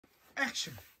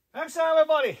Action,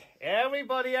 everybody!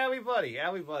 Everybody!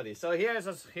 So here's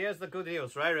the good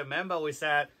news, right? Remember we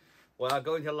said we are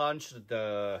going to launch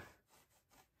the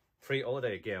pre-order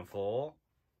again for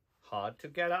hard to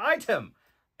get an item,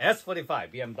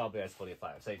 S45, BMW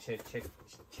S45. So check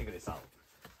this out.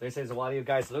 This is what you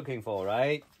guys looking for,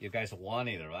 right? You guys want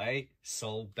it, right?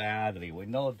 So badly, we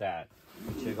know that.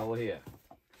 Check over here.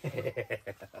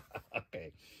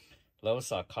 Okay,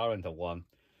 those are current one.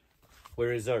 We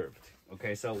reserved.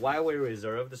 Okay, so why we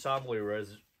reserved some?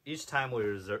 Each time we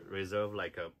reserve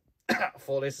like a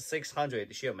for this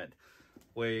 600 shipment,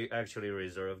 we actually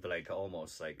reserved like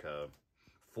almost like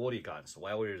 40 guns.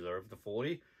 Why we reserved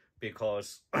 40?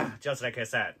 Because just like I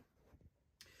said,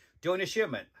 during the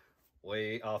shipment,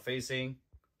 we are facing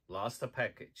lost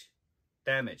package,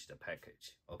 damaged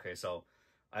package. Okay, so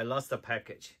I lost the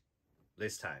package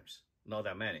this times, not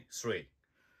that many, 3,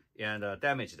 and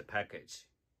damaged package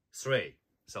 3.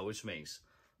 So which means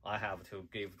I have to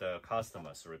give the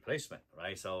customers a replacement,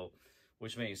 right? So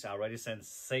which means I already sent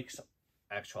 6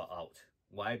 extra out.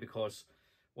 Why? Because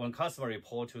when customer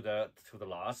report to the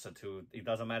loss, it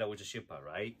doesn't matter which shipper,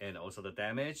 right? And also the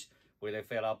damage, when they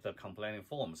fill up the complaining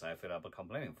forms, I fill up the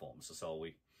complaining forms. So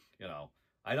we,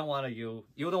 I don't want you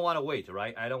don't want to wait,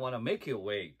 right? I don't want to make you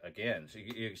wait again. So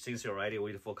since you already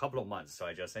waited for a couple of months, so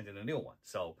I just sent in a new one.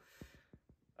 So,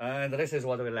 and this is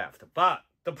what we left. But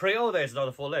the pre-order is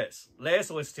not for this.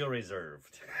 This was still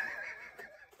reserved.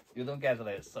 You don't get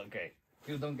this, okay?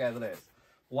 You don't get this.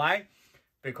 Why?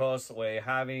 Because we're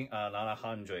having another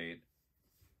 100.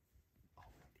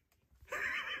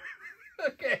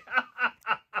 Okay.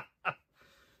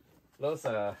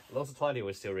 Those 20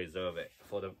 we still reserve it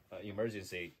for the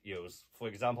emergency use. For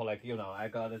example, like I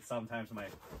got it sometimes my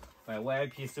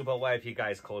VIP super VIP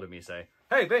guys called me say,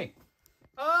 "Hey Bing,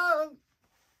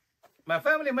 my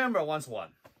family member wants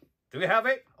one. Do you have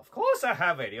it?" Of course I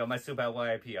have it. You're my super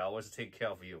VIP. I always take care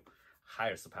of you.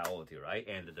 Highest priority, right?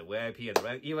 And the VIP and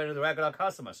even the regular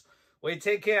customers, we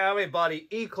take care of everybody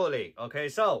equally. Okay,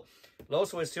 so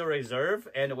those we still reserve,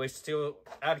 and we still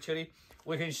actually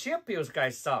we can ship you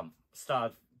guys some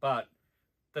stuff, but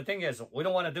the thing is we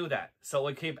don't want to do that. So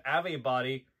we keep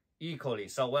everybody equally.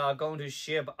 So we are going to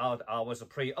ship out our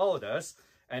pre-orders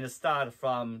and start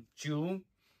from June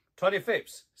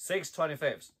 25th,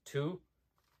 6/25th to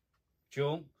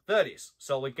June 30th.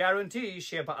 So we guarantee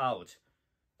ship out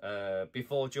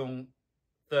before June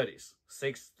 30th,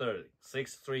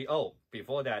 6/30.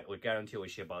 Before that, we guarantee we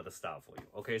ship out the stuff for you.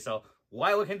 Okay, so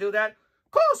why we can do that?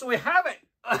 Of course, we have it.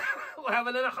 We have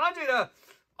another 100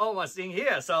 almost in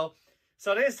here. So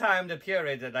this time the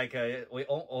period we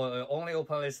only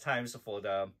open this times for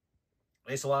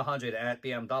this 100 at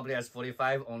BMW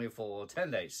S45 only for 10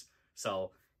 days.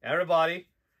 So everybody,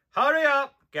 hurry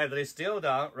up, get this deal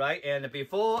done, right? And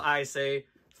before I say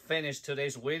finish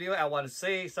today's video, I want to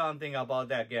say something about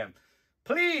that game.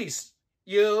 Please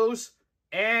use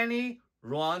any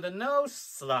round nose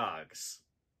slugs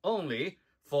only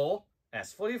for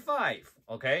S45.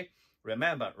 Okay,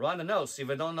 remember round nose. If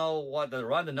you don't know what the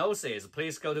round nose is,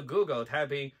 please go to Google,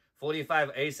 type in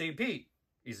 45 ACP.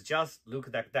 It's just look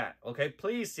like that. Okay,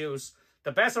 please use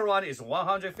the best one is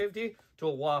 150 to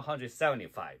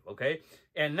 175. Okay,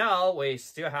 and now we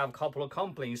still have a couple of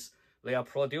companies. They are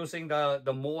producing the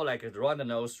more like round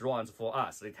nose rounds for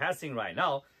us. They're testing right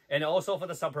now. And also for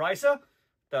the suppressor,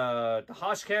 the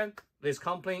harsh can, this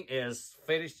company is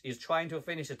trying to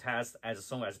finish the test as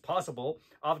soon as possible.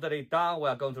 After they're done, we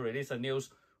are going to release a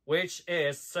news which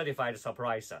is certified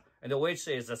suppressor and which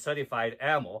is a certified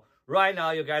ammo. Right now,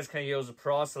 you guys can use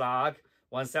Pro Slug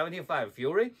 175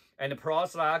 Fury and Pro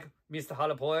Slug Mr.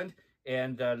 Hollow Point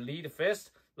and Lead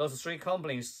Fist. Those 3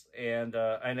 companies and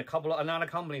a couple of other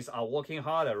companies are working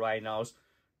harder right now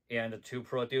and to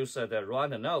produce the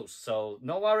round nose. So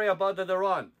no worry about the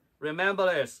run. Remember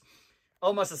this,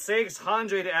 almost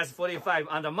 600 S45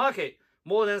 on the market,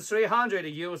 more than 300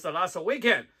 used last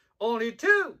weekend. Only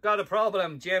 2 got a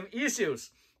problem, jam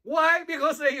issues. Why?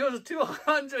 Because they use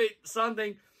 200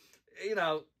 something,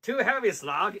 too heavy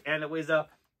slug and with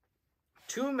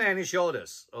too many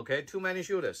shoulders. Okay, too many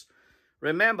shoulders.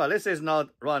 Remember, this is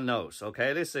not round nose,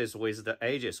 okay? This is with the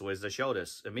edges, with the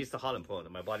shoulders. Mr. Holland Point,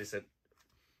 my body said,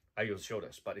 I use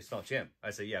shoulders, but it's not jam. I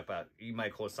said, yeah, but it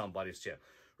might cause somebody's jam.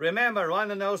 Remember,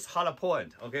 round nose, hollow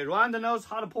point, okay? Round nose,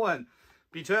 hollow point,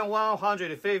 between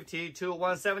 150 to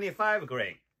 175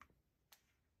 grain.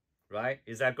 Right?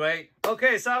 Is that great?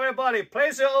 Okay, so everybody,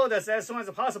 place your orders as soon as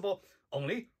possible.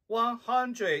 Only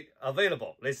 100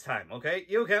 available this time, okay?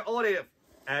 You can order it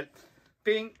at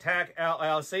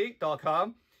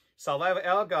BinTacLLC.com,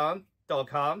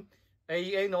 SurvivorAirgun.com,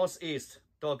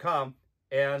 AEANortheast.com,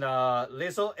 and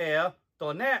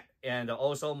littleair.net, and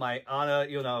also my other,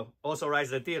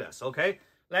 authorized dealers. Okay,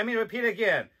 let me repeat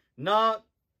again. Not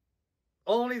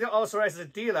only the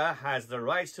authorized dealer has the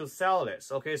right to sell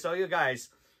this. Okay, so you guys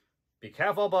be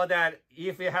careful about that.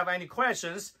 If you have any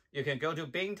questions, you can go to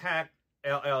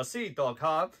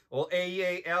BinTac.llc.com or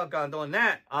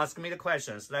AEALgun.net. Ask me the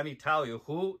questions. Let me tell you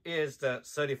who is the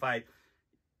certified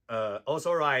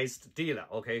authorized dealer.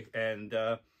 Okay, and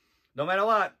no matter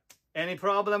what, any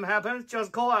problem happens,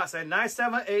 just call us at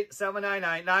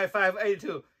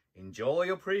 978-799-9582. Enjoy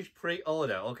your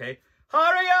pre-order. Okay,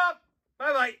 hurry up.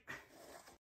 Bye-bye.